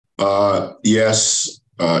Yes,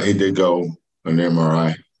 he did go an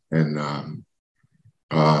MRI, and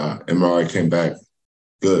MRI came back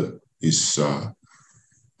good. He's still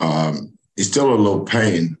a little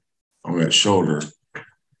pain on that shoulder.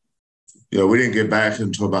 We didn't get back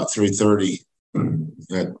until about 3:30.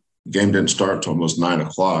 That game didn't start until almost 9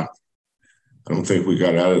 o'clock. I don't think we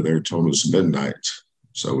got out of there until almost midnight.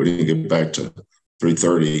 So we didn't get back to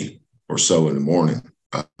 3:30 or so in the morning.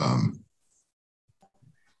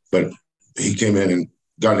 But he came in and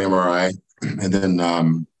got an MRI, and then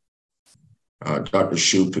Dr.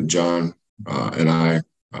 Shoup and John and I,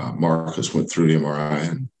 Marcus, went through the MRI,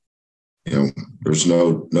 and there's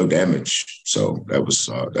no damage, so that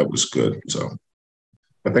was good. So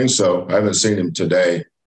I think so. I haven't seen him today,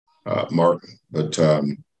 Mark, but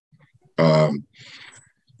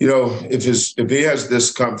if he has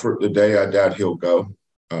discomfort today, I doubt he'll go.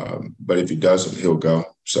 But if he doesn't, he'll go.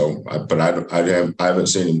 So, I haven't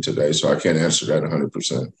seen him today, so I can't answer that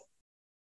 100%.